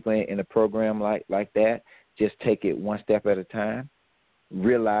people in a program like that, just take it one step at a time.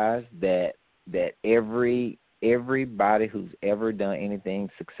 Realize that everybody who's ever done anything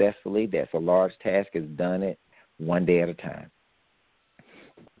successfully that's a large task has done it one day at a time.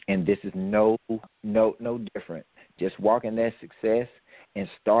 And this is no different. Just walk in that success and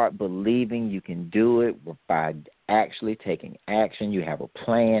start believing you can do it by actually taking action. You have a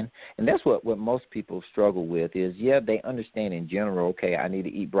plan. And that's what most people struggle with is, they understand in general, okay, I need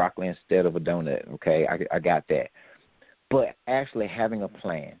to eat broccoli instead of a donut. Okay, I got that. But actually having a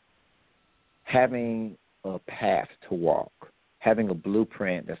plan, having a path to walk, having a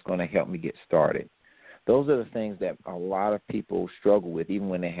blueprint that's going to help me get started. Those are the things that a lot of people struggle with, even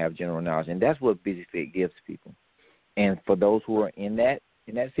when they have general knowledge, and that's what Busy Fit gives people. And for those who are in that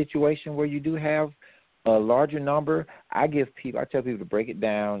situation where you do have a larger number, I tell people to break it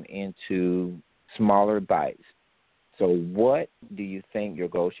down into smaller bites. So, what do you think your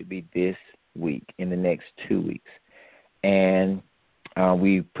goal should be this week, in the next 2 weeks? And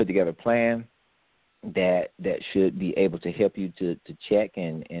we put together a plan that should be able to help you to check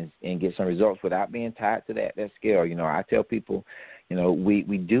and get some results without being tied to that scale. I tell people,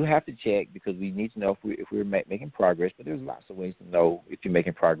 we do have to check because we need to know if we're making progress, but there's lots of ways to know if you're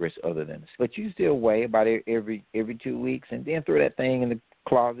making progress other than this. But you still weigh about every 2 weeks and then throw that thing in the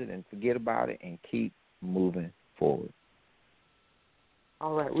closet and forget about it and keep moving forward.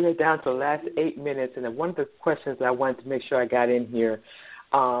 All right, we are down to the last 8 minutes, and one of the questions that I wanted to make sure I got in here,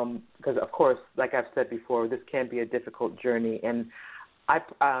 because, of course, like I've said before, this can be a difficult journey. And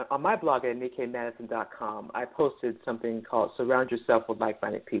on my blog at NikkiMadison.com, I posted something called Surround Yourself with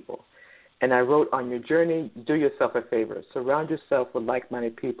Like-Minded People. And I wrote, on your journey, do yourself a favor. Surround yourself with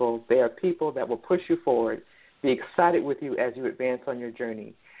like-minded people. They are people that will push you forward, be excited with you as you advance on your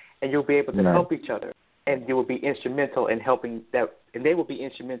journey, and you'll be able to help each other. And you will be instrumental in helping and they will be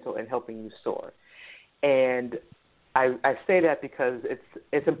instrumental in helping you soar. And I say that because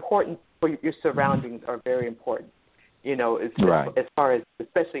it's important for your surroundings are very important. As far as,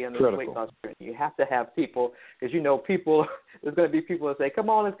 especially on this weight loss journey, you have to have people, because people, there's going to be people that say, come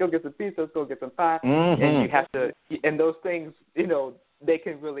on, let's go get some pizza, let's go get some pie. Mm-hmm. And you have to, and those things, they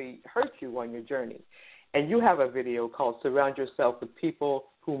can really hurt you on your journey. And you have a video called Surround Yourself with People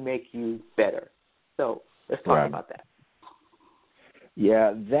Who Make You Better. So let's talk about that.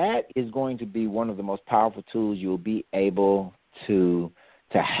 Yeah, that is going to be one of the most powerful tools you'll be able to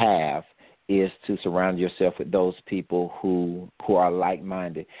have, is to surround yourself with those people who are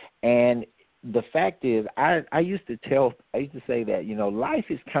like-minded. And the fact is, I used to say that, life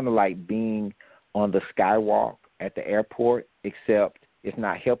is kind of like being on the skywalk at the airport, except it's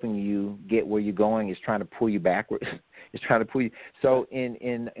not helping you get where you're going. It's trying to pull you backwards. It's trying to pull you. So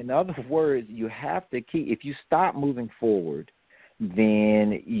in other words, you have to if you stop moving forward,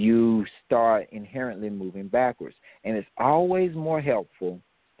 then you start inherently moving backwards. And it's always more helpful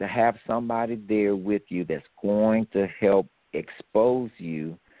to have somebody there with you that's going to help expose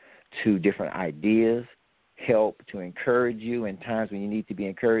you to different ideas, help to encourage you in times when you need to be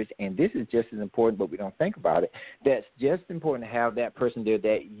encouraged. And this is just as important, but we don't think about it. That's just important to have that person there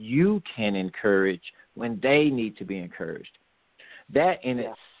that you can encourage when they need to be encouraged. That in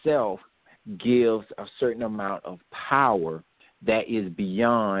itself gives a certain amount of power that is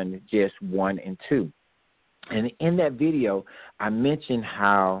beyond just 1 and 2. And in that video, I mentioned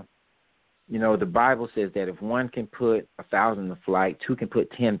how, the Bible says that if one can put 1,000 to flight, 2 can put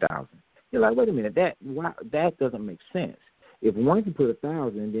 10,000. You're like, wait a minute, that doesn't make sense. If one can put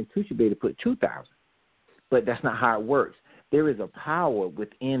 1,000, then 2 should be able to put 2,000. But that's not how it works. There is a power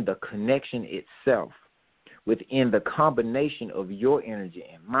within the connection itself, within the combination of your energy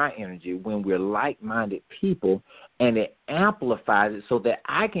and my energy when we're like-minded people, and it amplifies it so that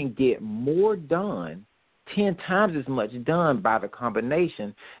I can get more done, 10 times as much done by the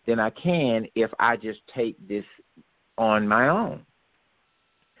combination than I can if I just take this on my own.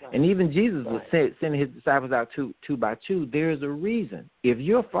 Right. And even Jesus was sending his disciples out two by two. There's a reason. If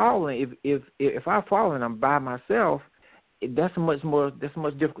you're following, if I follow and I'm by myself, that's a much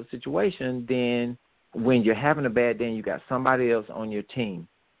difficult situation than when you're having a bad day and you got somebody else on your team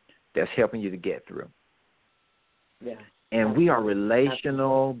that's helping you to get through. Yeah. And we are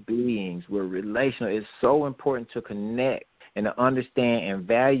relational beings. We're relational. It's so important to connect and to understand and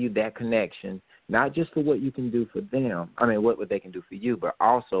value that connection, not just for what you can do for them. What they can do for you, but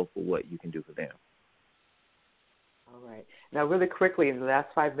also for what you can do for them. All right. Now, really quickly, in the last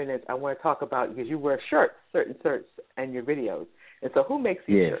 5 minutes, I want to talk about, because you wear shirts, certain shirts, in your videos. And so who makes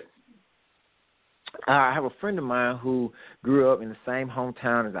these shirts? I have a friend of mine who grew up in the same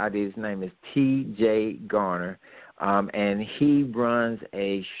hometown as I did. His name is T.J. Garner, and he runs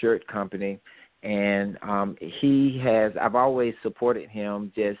a shirt company. And I've always supported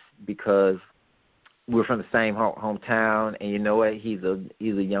him just because we're from the same hometown, and you know what? He's a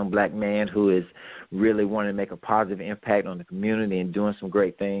young black man who is really wanting to make a positive impact on the community and doing some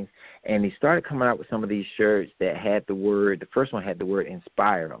great things. And he started coming out with some of these shirts that had the first one had the word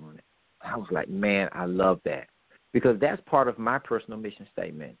inspired on it. I was like, man, I love that, because that's part of my personal mission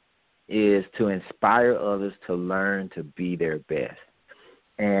statement, is to inspire others to learn to be their best.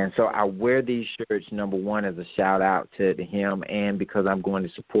 And so I wear these shirts, number one, as a shout-out to him, and because I'm going to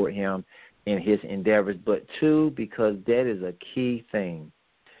support him in his endeavors, but two, because that is a key thing,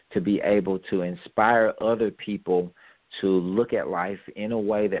 to be able to inspire other people to look at life in a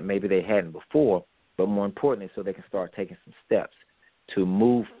way that maybe they hadn't before, but more importantly, so they can start taking some steps to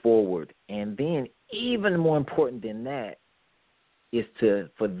move forward. And then even more important than that is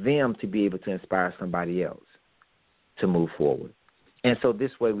for them to be able to inspire somebody else to move forward. And so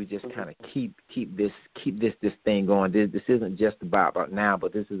this way we just kind of keep this thing going. This isn't just about now,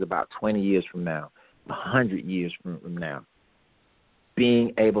 but this is about 20 years from now, 100 years from now.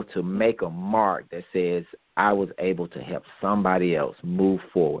 Being able to make a mark that says I was able to help somebody else move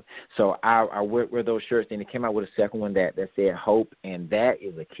forward. So I wear those shirts, and it came out with a second one that said hope, and that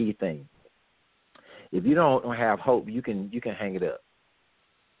is a key thing. If you don't have hope, you can hang it up.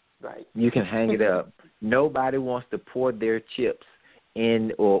 Right. You can hang it up. Nobody wants to pour their chips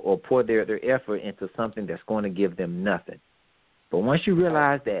in or pour their effort into something that's going to give them nothing. But once you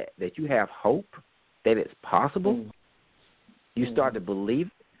realize that you have hope, that it's possible, you start to believe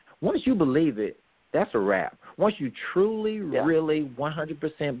it. Once you believe it, that's a wrap. Once you truly, really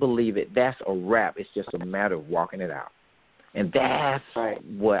 100% believe it, that's a wrap. It's just a matter of walking it out. And that's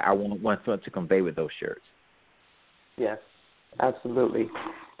what I want to convey with those shirts. Yes, absolutely.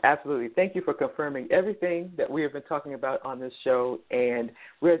 Absolutely. Thank you for confirming everything that we have been talking about on this show. And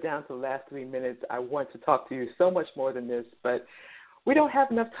we're down to the last 3 minutes. I want to talk to you so much more than this, but we don't have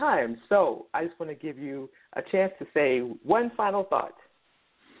enough time. So I just want to give you a chance to say one final thought.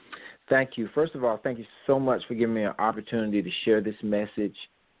 Thank you. First of all, thank you so much for giving me an opportunity to share this message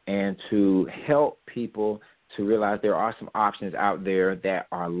and to help people to realize there are some options out there that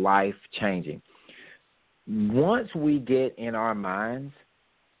are life-changing. Once we get in our minds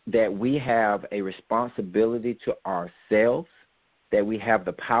that we have a responsibility to ourselves, that we have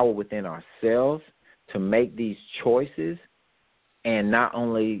the power within ourselves to make these choices, and not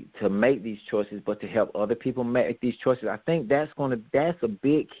only to make these choices, but to help other people make these choices, I think that's a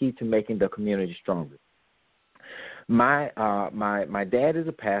big key to making the community stronger. My dad is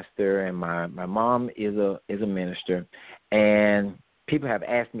a pastor, and my mom is a minister, and people have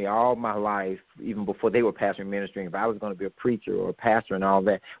asked me all my life, even before they were pastoring and ministering, if I was going to be a preacher or a pastor and all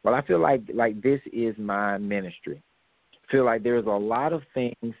that. Well, I feel like this is my ministry. I feel like there's a lot of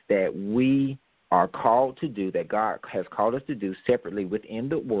things that we are called to do, that God has called us to do separately within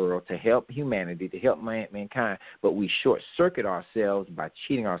the world to help humanity, to help mankind, but we short-circuit ourselves by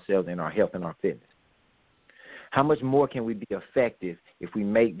cheating ourselves in our health and our fitness. How much more can we be effective if we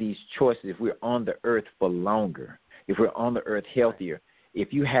make these choices, if we're on the earth for longer, if we're on the earth healthier?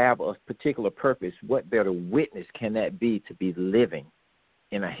 If you have a particular purpose, what better witness can that be to be living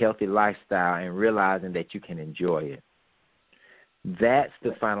in a healthy lifestyle and realizing that you can enjoy it? That's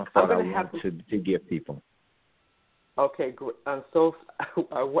the final thought I want to give people. Okay, great. So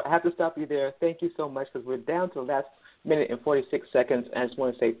I have to stop you there. Thank you so much, because we're down to the last minute and 46 seconds. I just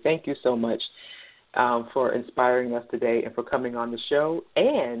want to say thank you so much for inspiring us today and for coming on the show.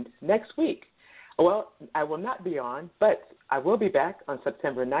 And next week, well, I will not be on, but I will be back on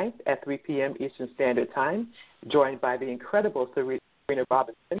September 9th at 3 p.m. Eastern Standard Time, joined by the incredible Serena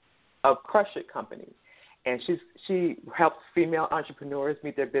Robinson of Crush It Company. And she helps female entrepreneurs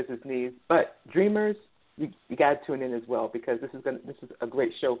meet their business needs. But dreamers, you got to tune in as well, because this is a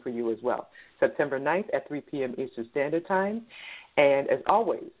great show for you as well. September 9th at 3 p.m. Eastern Standard Time. And as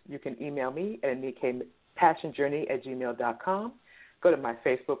always, you can email me at anikpassionjourney@gmail.com. Go to my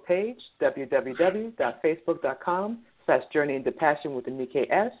Facebook page, www.facebook.com/journeyintopassion with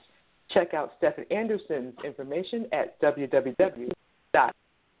Anike S. Check out Stephen Anderson's information at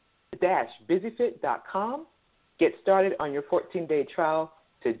www.busyfit.com. Get started on your 14-day trial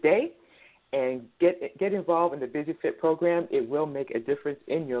today and get involved in the BusyFit program. It will make a difference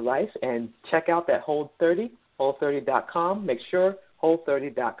in your life. And check out that Whole30, Whole30.com. Make sure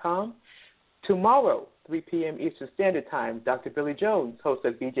Whole30.com. Tomorrow, 3 p.m. Eastern Standard Time. Dr. Billy Jones, host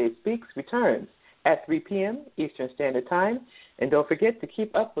of BJ Speaks, returns at 3 p.m. Eastern Standard Time. And don't forget to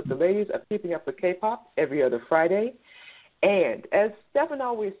keep up with the ladies of Keeping Up with K-Pop every other Friday. And as Stephen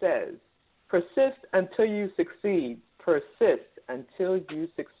always says, persist until you succeed. Persist until you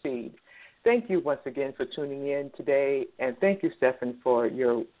succeed. Thank you once again for tuning in today. And thank you, Stephen, for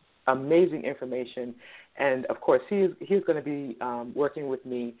your amazing information. And, of course, he's going to be working with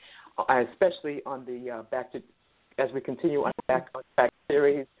me, especially on the as we continue on the Back on Track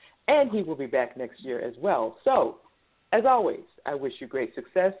series. And he will be back next year as well. So, as always, I wish you great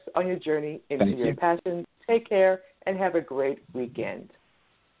success on your journey into your passion. Take care and have a great weekend.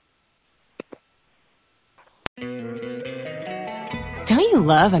 Don't you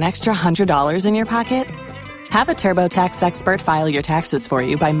love an extra $100 in your pocket? Have a TurboTax expert file your taxes for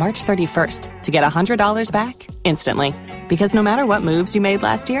you by March 31st to get $100 back instantly. Because no matter what moves you made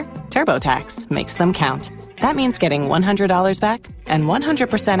last year, TurboTax makes them count. That means getting $100 back and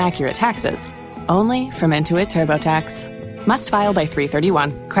 100% accurate taxes, only from Intuit TurboTax. Must file by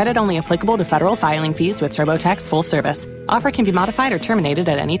 3/31. Credit only applicable to federal filing fees with TurboTax full service. Offer can be modified or terminated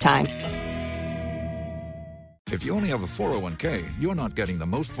at any time. If you only have a 401k, you're not getting the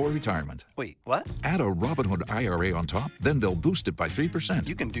most for retirement. Wait, what? Add a Robinhood IRA on top, then they'll boost it by 3%.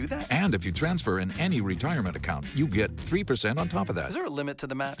 You can do that? And if you transfer in any retirement account, you get 3% on top of that. Is there a limit to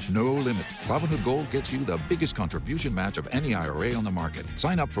the match? No limit. Robinhood Gold gets you the biggest contribution match of any IRA on the market.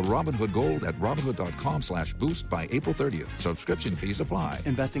 Sign up for Robinhood Gold at Robinhood.com/boost by April 30th. Subscription fees apply.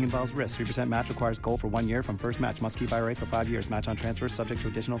 Investing involves risk. 3% match requires gold for 1 year from first match. Must keep IRA for 5 years. Match on transfers subject to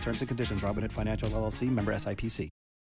additional terms and conditions. Robinhood Financial LLC, member SIPC.